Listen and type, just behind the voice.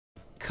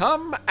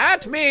Come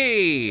at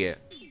me!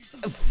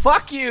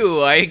 Fuck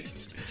you! I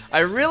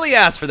really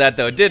asked for that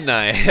though, didn't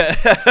I?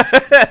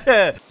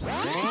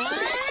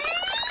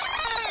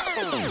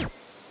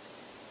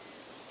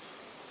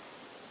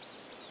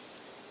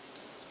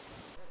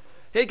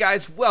 Hey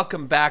guys,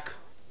 welcome back.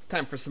 It's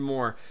time for some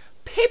more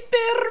Paper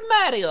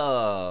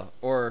Mario!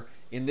 Or,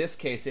 in this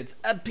case, it's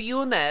a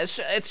Bunesh.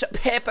 It's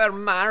Paper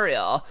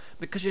Mario,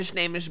 because his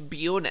name is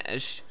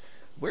Bunesh.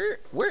 Where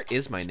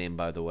is my name,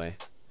 by the way?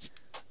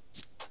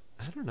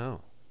 I don't know.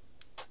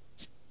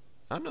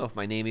 I don't know if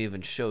my name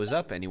even shows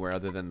up anywhere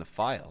other than the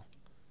file.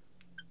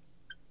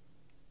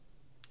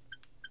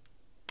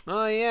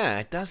 Oh yeah,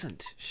 it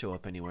doesn't show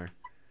up anywhere.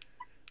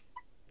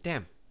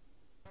 Damn.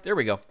 There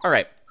we go.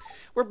 Alright.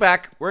 We're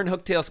back. We're in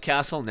Hooktail's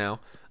castle now.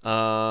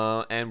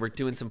 And we're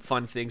doing some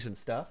fun things and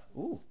stuff.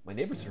 Ooh, my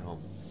neighbors are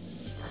home.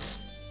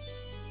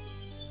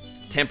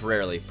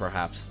 Temporarily,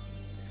 perhaps.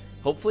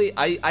 Hopefully,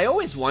 I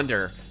always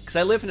wonder, because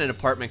I live in an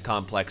apartment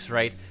complex,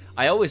 right?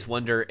 I always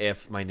wonder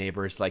if my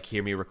neighbors, like,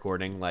 hear me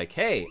recording, like,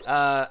 hey,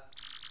 oh,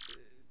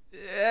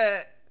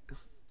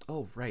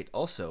 right,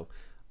 also,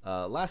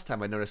 last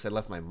time I noticed I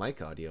left my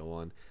mic audio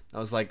on. I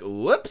was like,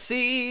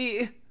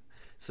 whoopsie!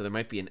 So there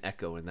might be an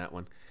echo in that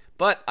one.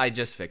 But I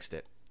just fixed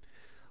it.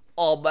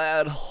 All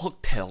bad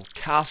Hooktail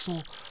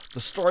Castle.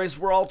 The stories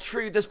were all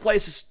true. This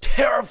place is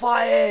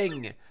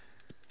terrifying!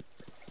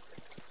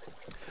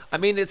 I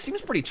mean, it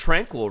seems pretty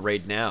tranquil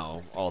right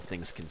now, all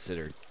things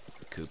considered.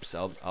 Coops,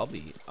 I'll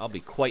be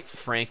quite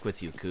frank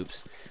with you,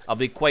 Coops. I'll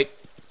be quite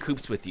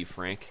Coops with you,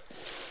 Frank.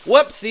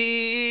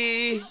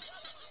 Whoopsie!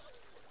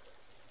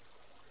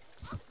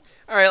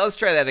 Alright, let's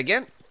try that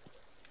again.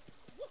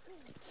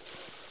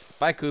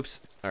 Bye,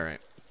 Coops.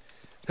 Alright.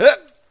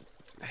 Hup!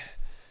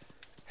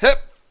 Hup!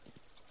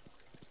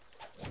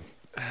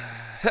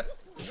 Hup!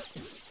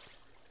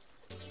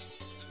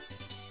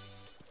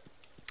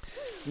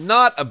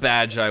 Not a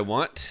badge I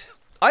want.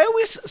 I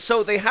always,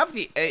 so they have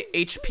the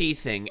HP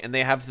thing, and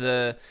they have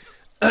the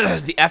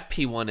the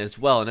FP one as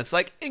well, and it's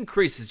like,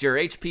 increases your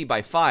HP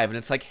by 5, and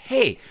it's like,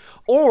 hey,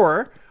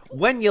 or,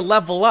 when you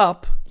level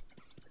up,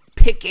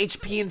 pick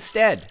HP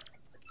instead.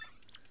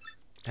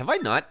 Have I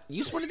not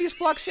used one of these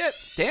blocks yet?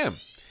 Damn.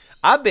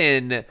 I've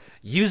been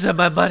using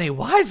my money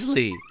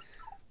wisely.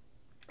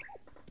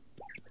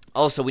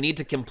 Also, we need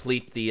to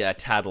complete the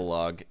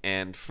catalog,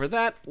 and for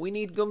that, we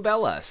need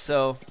Goombella,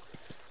 so,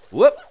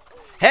 whoop,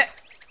 heh,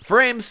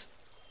 frames.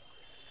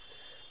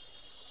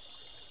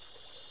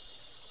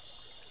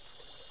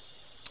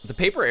 The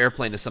paper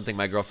airplane is something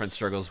my girlfriend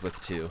struggles with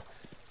too.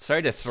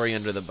 Sorry to throw you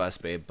under the bus,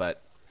 babe,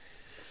 but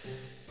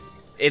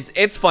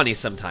it's funny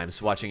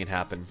sometimes watching it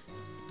happen.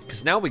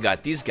 Because now we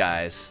got these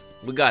guys.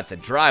 We got the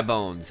dry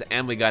bones,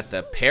 and we got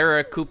the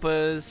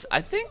Paracoopas.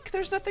 I think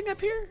there's nothing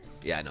up here?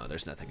 Yeah, no,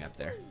 there's nothing up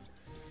there.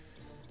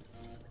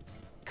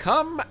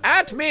 Come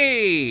at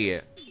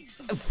me!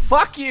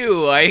 Fuck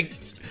you! I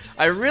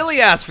really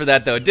asked for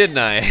that though, didn't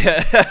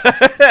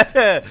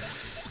I?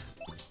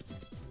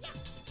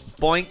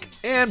 Boink,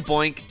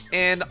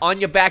 and on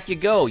your back you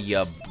go,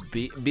 you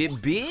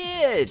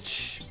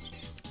bitch.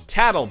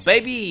 Tattle,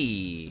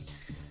 baby.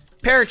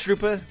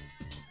 Paratroopa.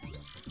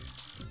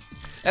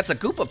 That's a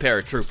Koopa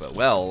Paratroopa.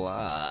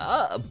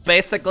 Well,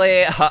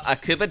 basically, a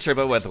Koopa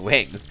Troopa with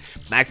wings.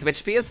 Maximum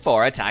HP is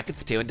 4, attack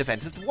is 2, and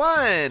defense is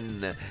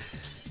 1.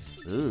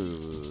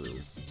 Ooh.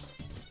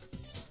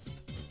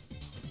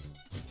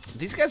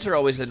 These guys are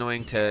always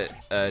annoying to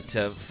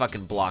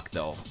fucking block,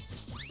 though.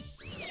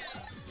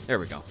 There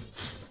we go.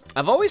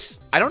 I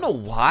don't know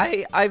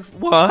why I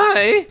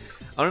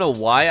don't know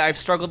why I've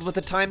struggled with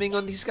the timing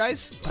on these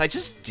guys, but I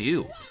just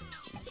do.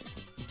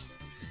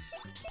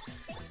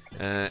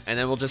 And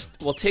then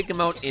we'll take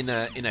them out in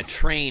a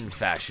train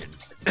fashion.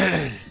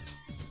 And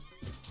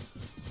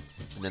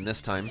then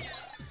this time,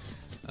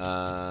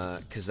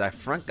 because that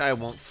front guy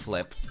won't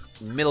flip,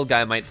 middle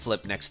guy might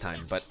flip next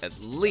time, but at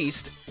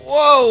least,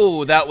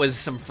 whoa, that was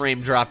some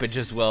frame droppage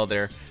as well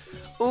there.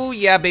 Ooh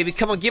yeah, baby,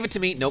 come on, give it to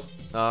me. Nope.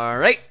 All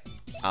right.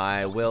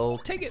 I will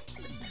take it.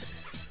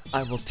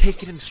 I will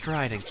take it in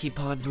stride and keep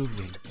on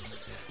moving.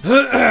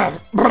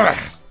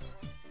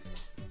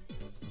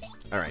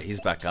 Alright, he's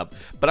back up.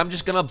 But I'm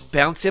just gonna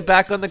bounce it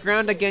back on the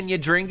ground again, you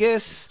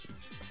Dringus.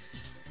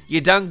 You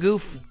done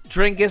goof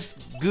Dringus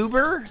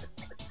goober?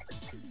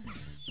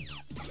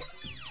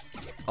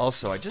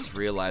 Also, I just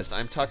realized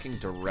I'm talking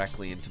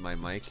directly into my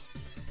mic.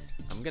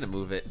 I'm gonna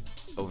move it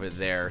over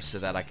there so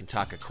that I can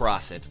talk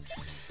across it.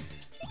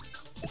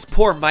 It's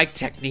poor mic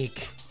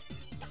technique.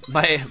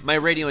 My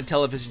radio and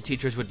television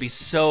teachers would be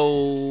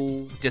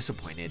so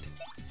disappointed.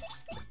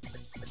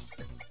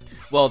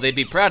 Well, they'd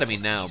be proud of me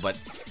now, but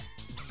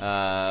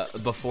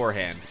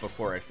beforehand,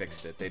 before I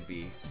fixed it, they'd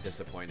be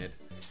disappointed.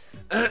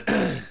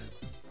 I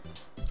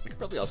could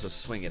probably also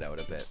swing it out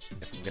a bit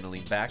if I'm gonna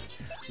lean back.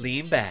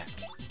 Lean back,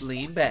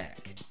 lean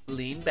back,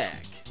 lean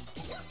back.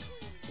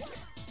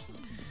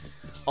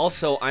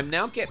 Also, I'm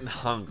now getting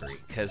hungry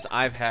because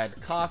I've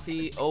had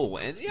coffee. Oh,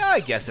 and yeah,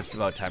 I guess it's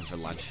about time for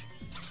lunch.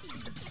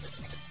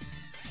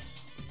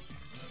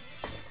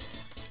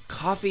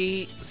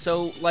 Coffee,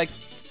 so like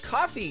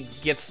Coffee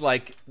gets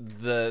like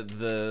the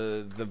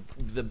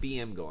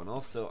BM going.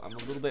 Also, I'm a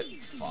little bit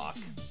fuck.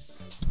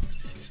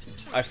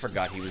 I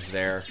forgot he was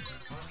there.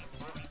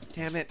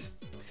 Damn it.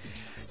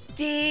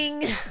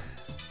 Ding.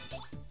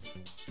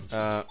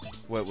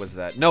 What was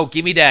that? No,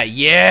 give me that.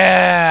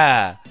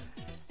 Yeah.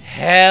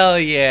 Hell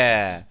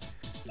yeah.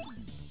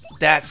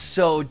 That's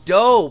so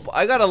dope.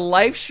 I got a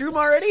life shroom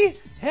already?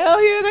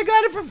 Hell yeah, and I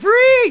got it for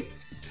free.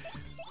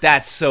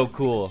 That's so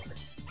cool.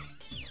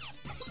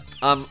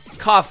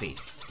 Coffee.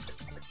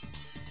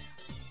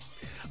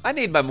 I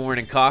need my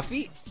morning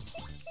coffee.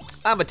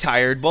 I'm a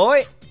tired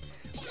boy.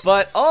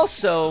 But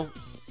also,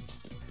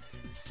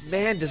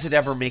 man, does it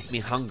ever make me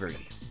hungry.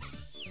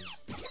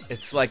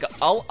 It's like,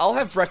 I'll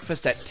have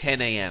breakfast at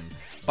 10 a.m.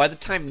 By the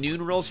time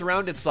noon rolls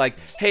around, it's like,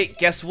 hey,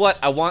 guess what?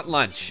 I want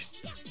lunch.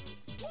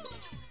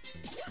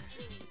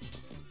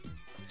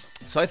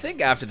 So I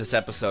think after this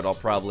episode, I'll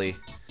probably...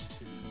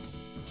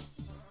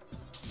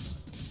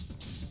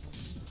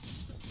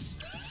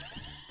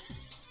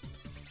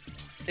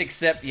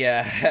 Except,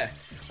 yeah,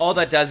 all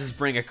that does is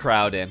bring a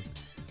crowd in.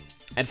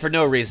 And for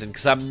no reason,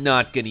 because I'm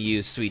not going to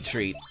use Sweet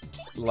Treat.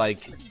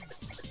 Like,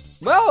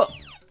 well,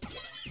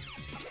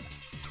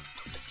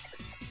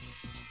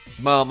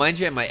 mind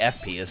you, my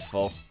FP is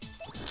full.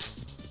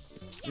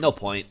 No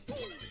point.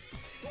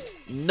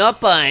 No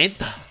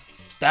point.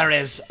 There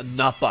is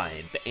no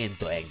point in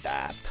doing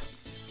that.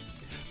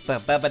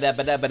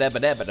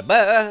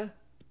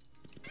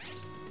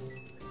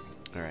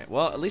 Alright,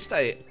 well, at least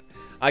I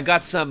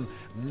got some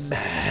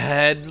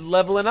mad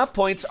leveling up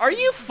points. Are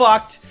you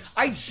fucked?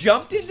 I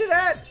jumped into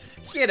that?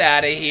 Get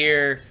out of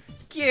here.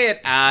 Get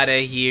out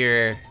of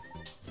here.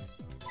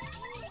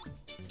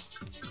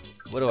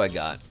 What do I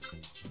got?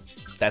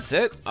 That's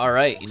it?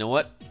 Alright, you know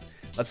what?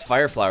 Let's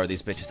fire flower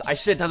these bitches. I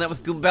should have done that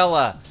with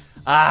Goombella.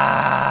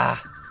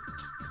 Ah.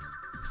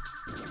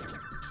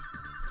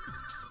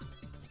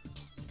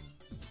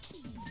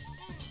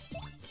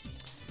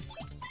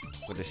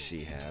 What does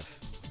she have?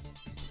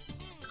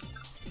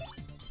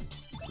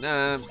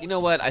 You know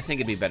what? I think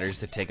it'd be better just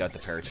to take out the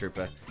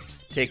Paratroopa.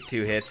 Take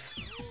 2 hits.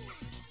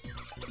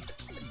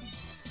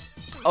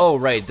 Oh,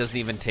 right. Doesn't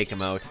even take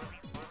him out.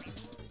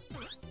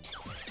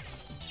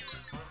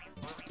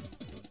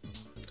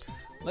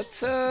 Let's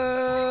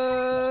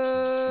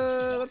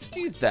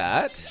do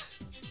that.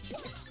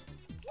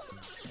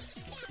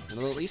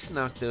 It'll at least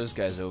knock those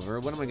guys over.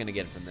 What am I gonna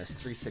get from this?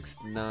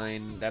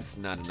 369. That's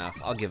not enough.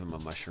 I'll give him a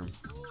mushroom.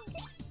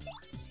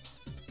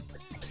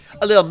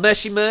 A little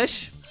mushy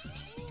mush.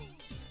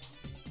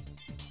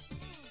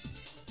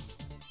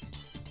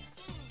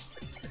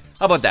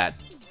 How about that?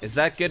 Is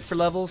that good for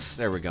levels?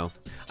 There we go.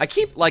 I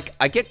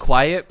get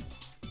quiet,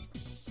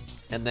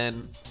 and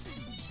then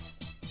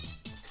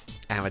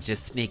I would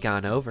just sneak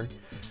on over.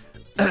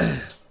 I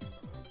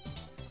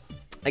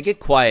get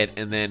quiet,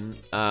 and then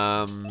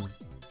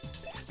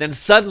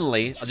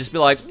suddenly I'll just be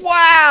like,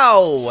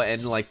 wow,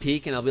 and like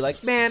peek, and I'll be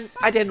like, man,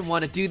 I didn't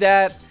want to do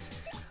that.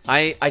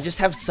 I just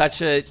have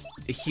such a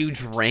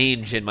huge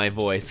range in my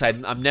voice.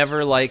 I'm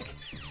never like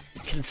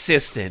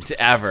consistent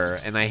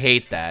ever, and I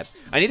hate that.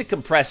 I need a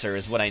compressor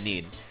is what I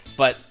need.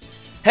 But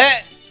hey,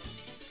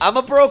 I'm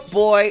a broke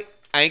boy.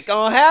 Ain't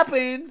gonna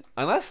happen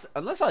unless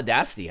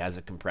Audacity has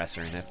a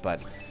compressor in it,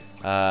 but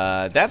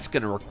that's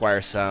gonna require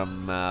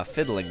some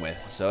fiddling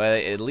with, so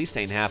at least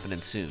ain't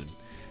happening soon.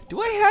 Do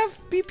I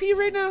have BP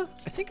right now?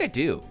 I think I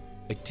do.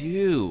 I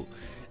do,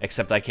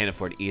 except I can't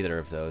afford either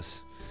of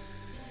those.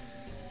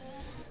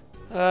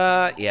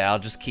 Yeah, I'll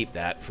just keep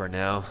that for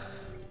now.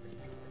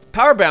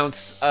 Power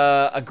Bounce,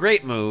 a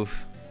great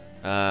move.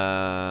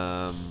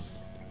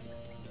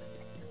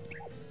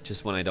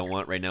 Just one I don't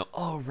want right now.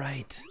 Oh,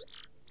 right.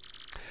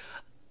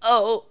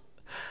 Oh.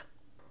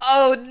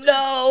 Oh,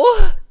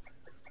 no.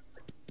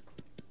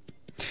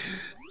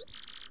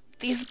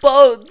 These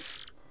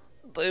bones.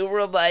 They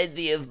remind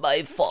me of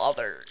my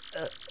father.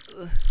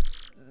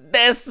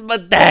 That's my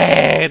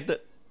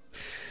dad.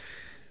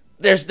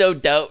 There's no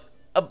doubt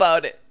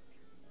about it.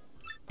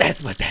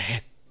 That's my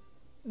dad.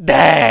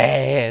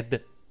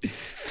 Dad.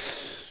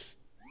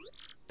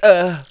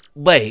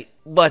 Wait,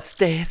 what's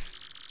this?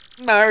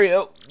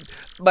 Mario,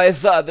 my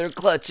father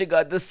clutching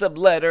onto some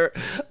letter,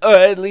 or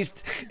at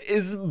least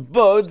his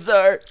bones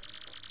are.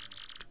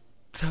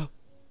 So,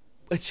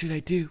 what should I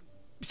do?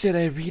 Should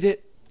I read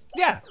it?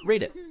 Yeah,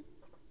 read it.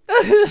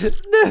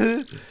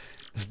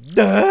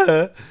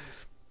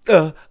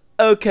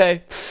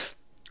 Okay,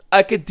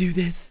 I can do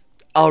this.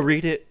 I'll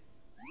read it.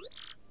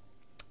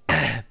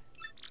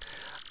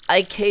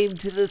 I came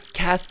to this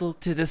castle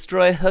to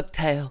destroy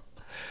Hooktail,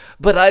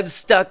 but I'm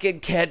stuck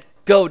and can't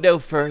go no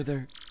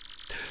further.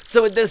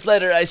 So in this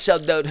letter I shall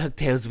note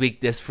Hooktail's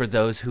weakness for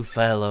those who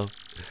follow.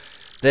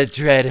 The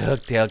dread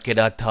Hooktail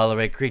cannot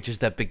tolerate creatures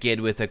that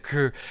begin with a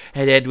cr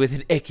and end with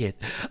an icket.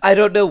 I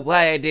don't know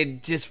why I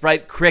didn't just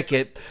write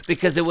cricket,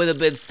 because it would have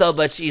been so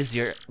much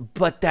easier,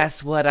 but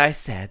that's what I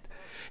said.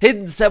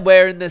 Hidden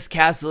somewhere in this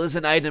castle is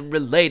an item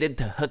related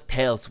to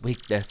Hooktail's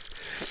weakness.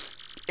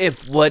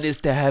 If one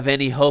is to have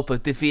any hope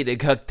of defeating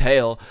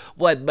Hooktail,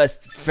 one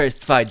must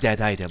first find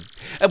that item.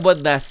 And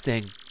one last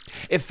thing.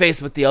 If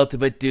faced with the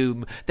ultimate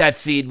doom, that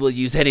fiend will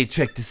use any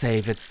trick to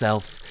save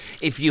itself.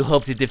 If you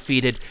hope to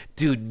defeat it,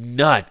 do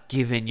not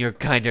give in your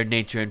kinder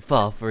nature and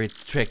fall for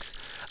its tricks.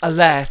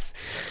 Alas,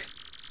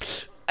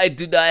 I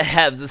do not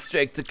have the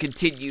strength to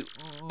continue.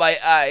 My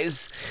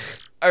eyes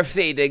are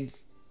fading.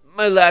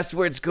 My last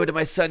words go to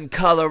my son,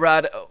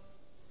 Colorado.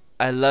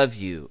 I love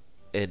you,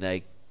 and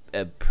I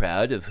am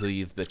proud of who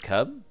you've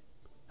become.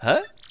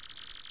 Huh?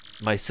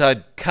 My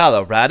son,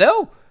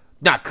 Colorado?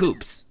 Not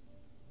Coops.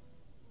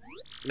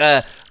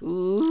 Yeah.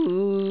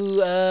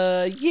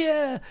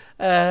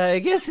 I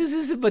guess this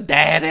isn't my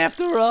dad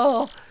after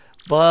all.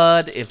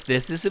 But if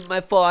this isn't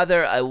my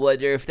father, I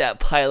wonder if that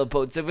pile of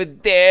bones over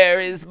there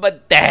is my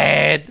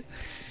dad.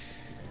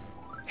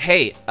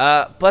 Hey,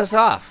 buzz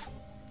off.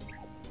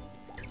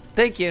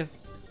 Thank you.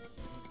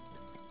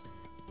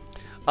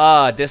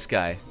 This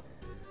guy.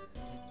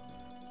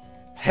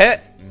 Heh.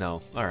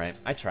 No. Alright,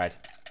 I tried.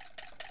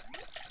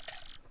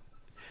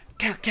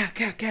 Ka. I'm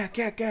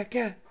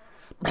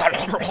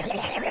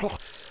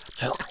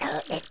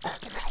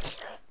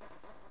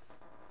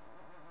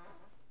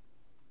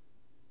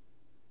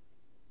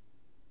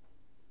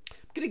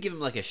gonna give him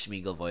like a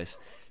Schmeagle voice.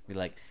 Be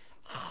like,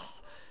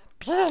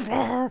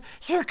 People,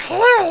 you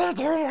clearly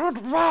do not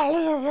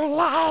value your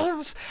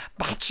lives,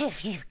 but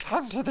if you've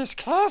come to this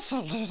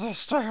castle to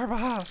disturb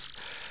us,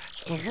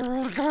 you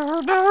will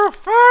go no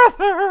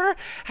further,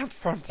 and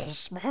from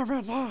this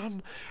moment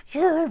on,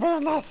 you'll be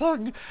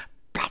nothing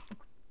but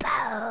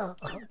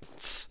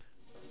bones.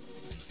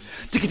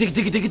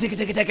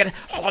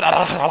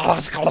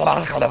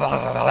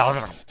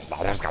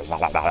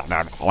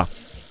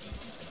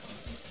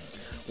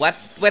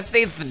 What's with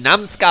these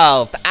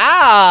numbskulls?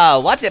 Ah,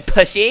 what's it,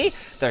 pushy?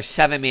 They're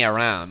shoving me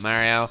around,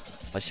 Mario.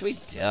 What should we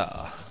do?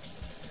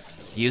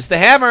 Use the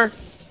hammer.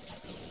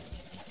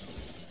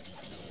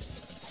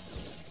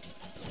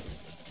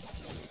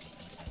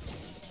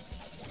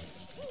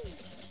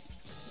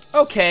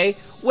 Okay,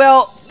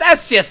 well,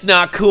 that's just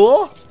not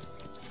cool.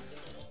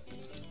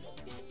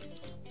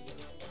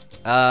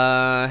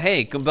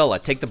 Hey,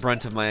 Goombella, take the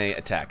brunt of my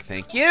attack.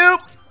 Thank you.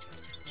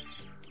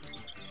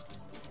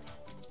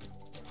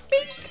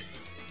 Bink.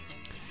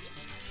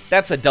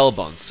 That's a dull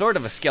bone, sort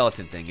of a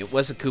skeleton thing. It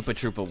was a Koopa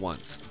Troopa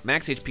once.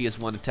 Max HP is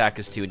 1, attack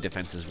is 2, and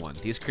defense is 1.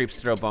 These creeps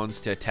throw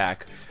bones to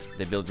attack.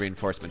 They build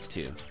reinforcements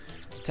too.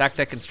 Attack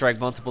that can strike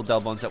multiple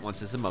dull bones at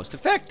once is the most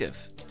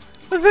effective.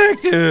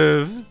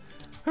 Effective!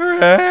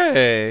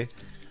 Hooray!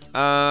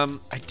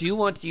 I do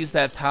want to use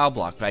that POW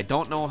block, but I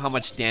don't know how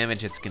much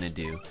damage it's gonna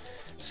do.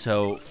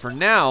 So, for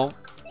now,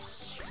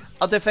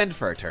 I'll defend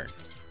for a turn.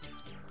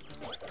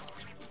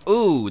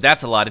 Ooh,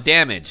 that's a lot of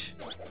damage.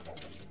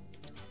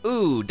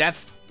 Ooh,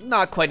 that's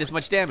not quite as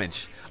much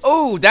damage.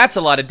 Ooh, that's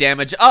a lot of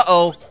damage.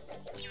 Uh-oh.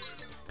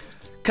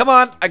 Come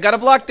on, I gotta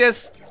block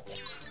this.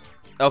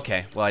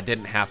 Okay, well, I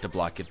didn't have to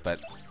block it,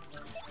 but...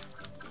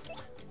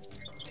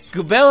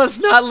 Goombella's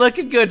not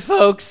looking good,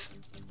 folks.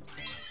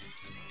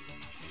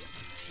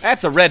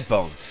 That's a red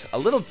bones. A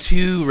little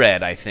too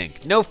red, I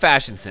think. No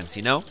fashion sense,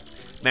 you know?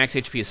 Max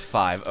HP is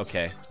 5,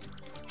 okay.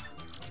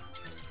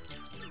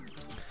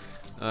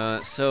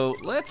 So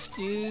let's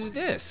do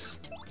this.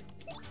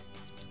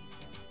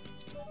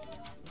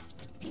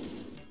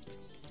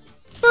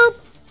 Boop!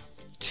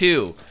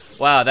 2.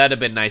 Wow, that'd have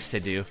been nice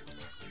to do.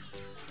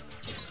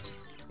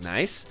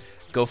 Nice.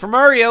 Go for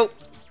Mario.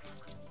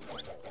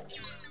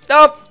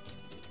 Nope.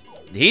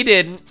 He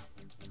didn't.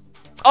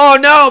 Oh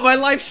no, my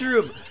life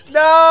shroom.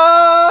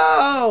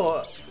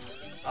 No!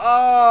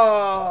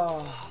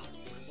 Oh.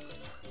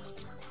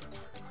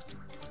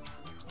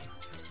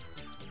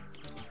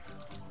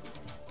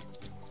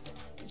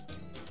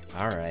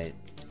 All right.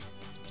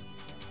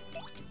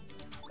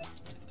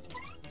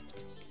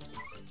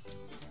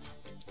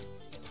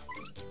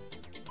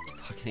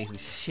 Fucking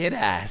shit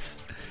ass.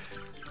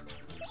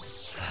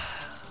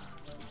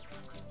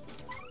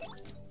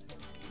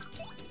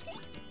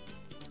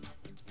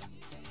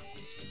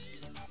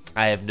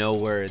 I have no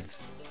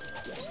words.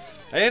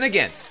 And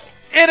again.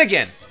 And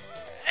again.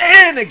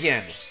 And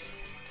again.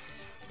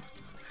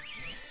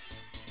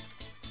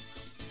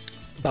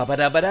 Ba ba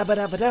da ba da ba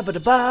da ba da ba da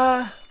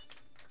ba.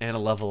 And a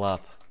level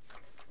up.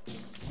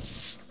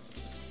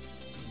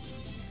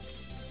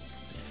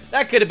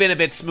 That could have been a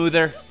bit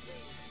smoother.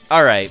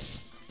 All right.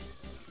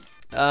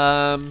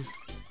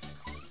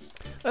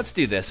 Let's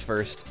do this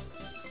first.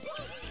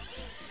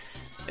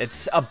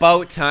 It's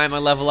about time I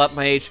level up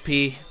my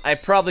HP. I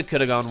probably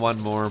could have gone one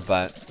more,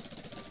 but...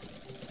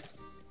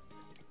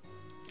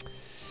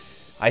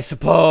 I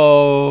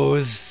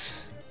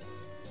suppose...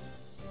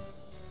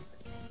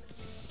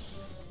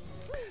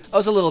 I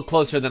was a little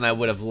closer than I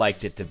would have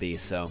liked it to be,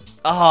 so...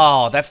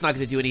 Oh, that's not going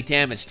to do any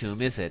damage to him,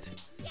 is it?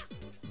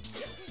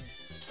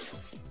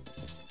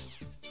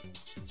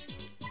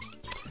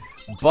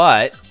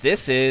 But,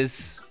 this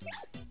is...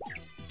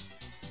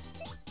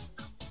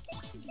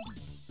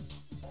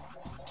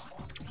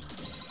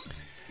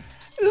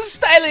 This is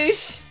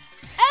stylish!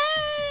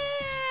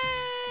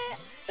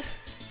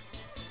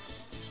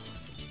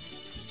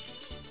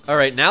 All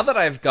right, now that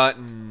I've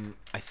gotten,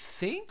 I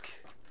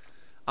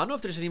don't know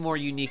if there's any more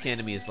unique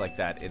enemies like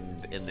that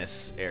in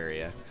this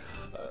area.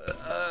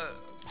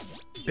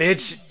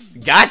 Bitch,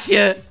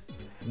 gotcha,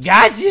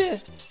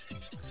 gotcha.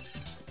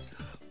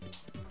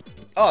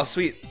 Oh,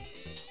 sweet.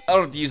 I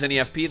don't have to use any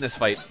FP in this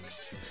fight.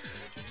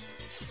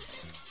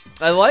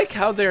 I like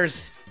how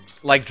there's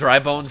like dry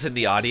bones in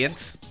the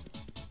audience.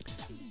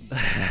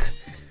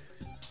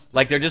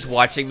 Like they're just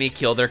watching me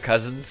kill their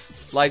cousins.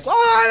 Like,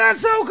 oh,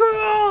 that's so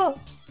cool.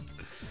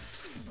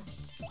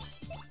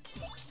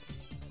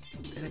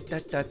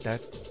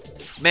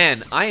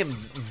 Man, I am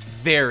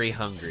very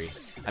hungry.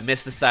 I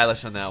missed the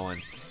stylish on that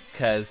one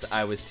because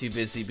I was too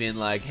busy being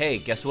like, hey,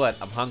 guess what?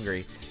 I'm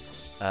hungry.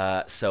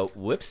 So,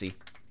 whoopsie.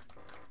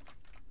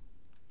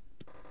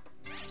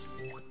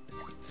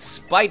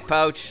 Spite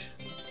pouch.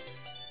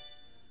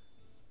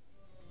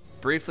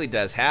 Briefly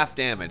does half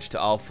damage to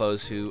all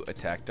foes who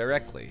attack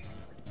directly.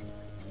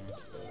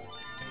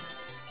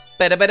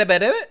 Bada bada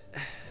bada.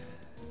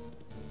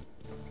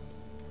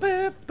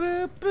 Boo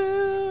boo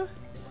boo.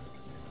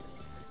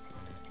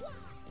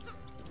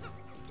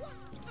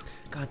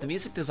 God, the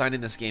music design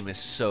in this game is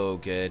so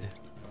good.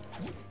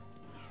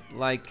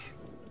 Like,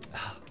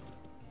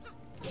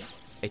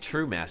 a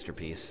true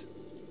masterpiece.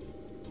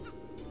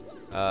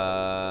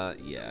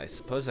 Yeah, I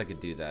suppose I could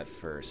do that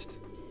first.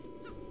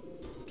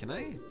 Can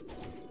I?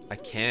 I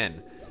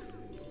can.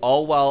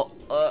 All while,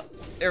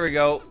 there we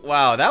go.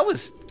 Wow, that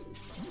was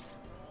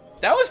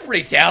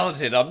pretty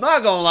talented, I'm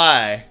not gonna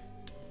lie.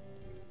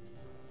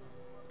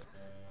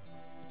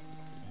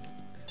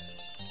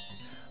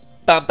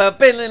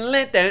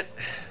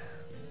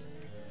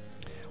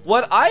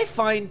 What I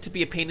find to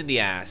be a pain in the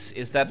ass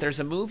is that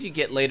there's a move you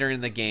get later in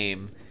the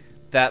game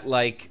that,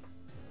 like,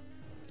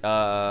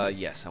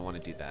 yes, I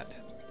want to do that.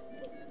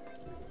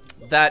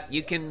 That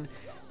you can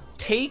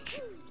take,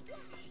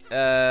 oh,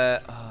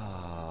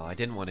 I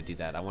didn't want to do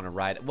that. I want to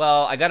ride.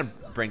 Well, I got to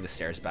bring the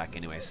stairs back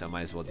anyway, so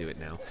might as well do it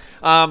now.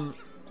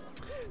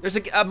 There's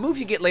a move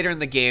you get later in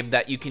the game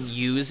that you can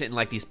use in,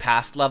 like, these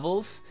past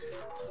levels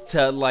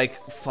to,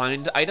 like,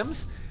 find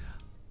items.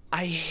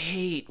 I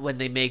hate when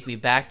they make me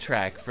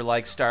backtrack for,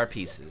 like, star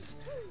pieces.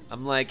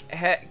 I'm like,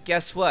 hey,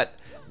 guess what?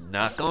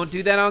 Not gonna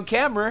do that on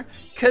camera,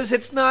 because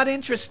it's not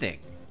interesting.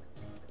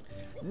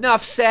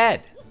 Enough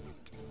said.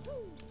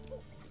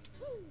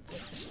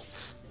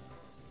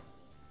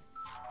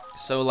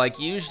 So, like,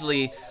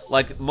 usually,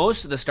 like,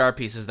 most of the star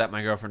pieces that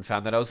my girlfriend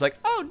found that I was like,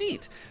 oh,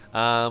 neat,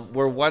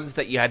 were ones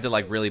that you had to,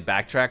 like, really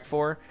backtrack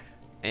for,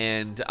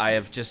 and I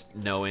have just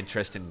no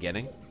interest in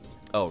getting.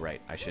 Oh,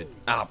 right, I should.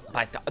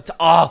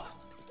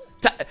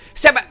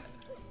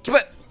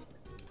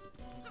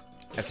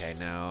 Okay,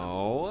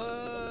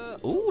 now.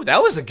 Ooh,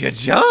 that was a good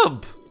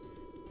jump.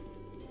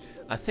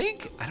 I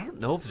don't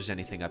know if there's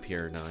anything up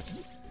here or not.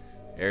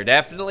 There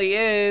definitely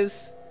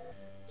is.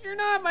 You're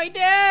not my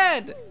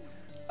dad.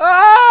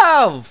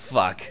 Oh,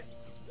 fuck.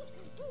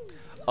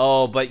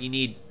 Oh, but you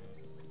need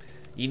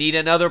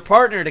another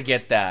partner to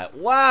get that.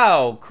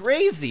 Wow,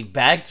 crazy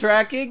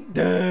backtracking.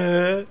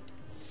 Duh.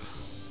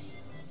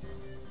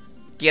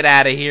 Get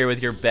out of here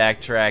with your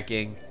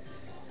backtracking.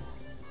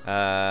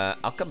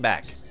 I'll come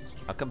back.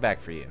 I'll come back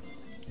for you.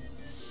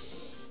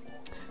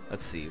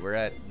 Let's see. We're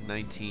at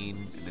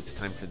 19, and it's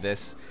time for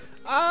this.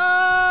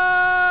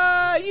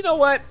 You know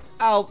what?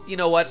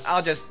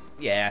 I'll just,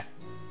 yeah,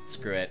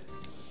 screw it.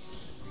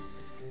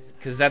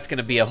 Because that's going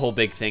to be a whole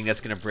big thing.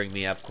 That's going to bring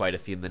me up quite a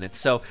few minutes.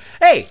 So,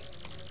 hey,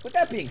 with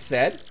that being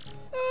said,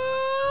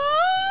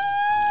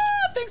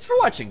 thanks for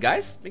watching,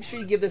 guys. Make sure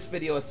you give this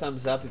video a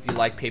thumbs up if you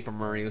like Paper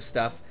Mario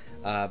stuff.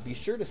 Be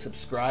sure to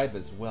subscribe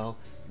as well.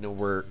 You know,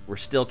 we're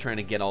still trying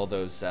to get all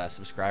those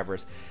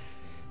subscribers.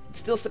 It's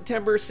still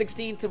September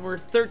 16th, and we're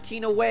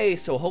 13 away,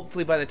 so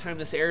hopefully by the time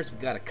this airs, we've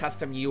got a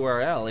custom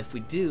URL. If we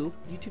do,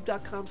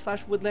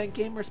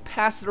 youtube.com/woodlandgamers.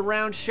 Pass it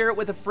around, share it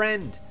with a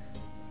friend.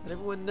 Let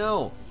everyone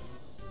know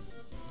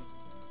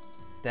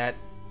that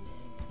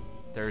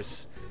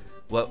there's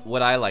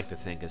what I like to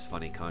think is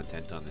funny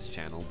content on this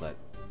channel, but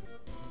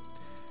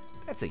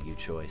that's a you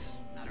choice.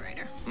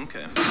 Moderator.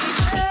 Okay.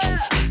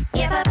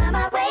 Give up on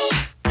my way.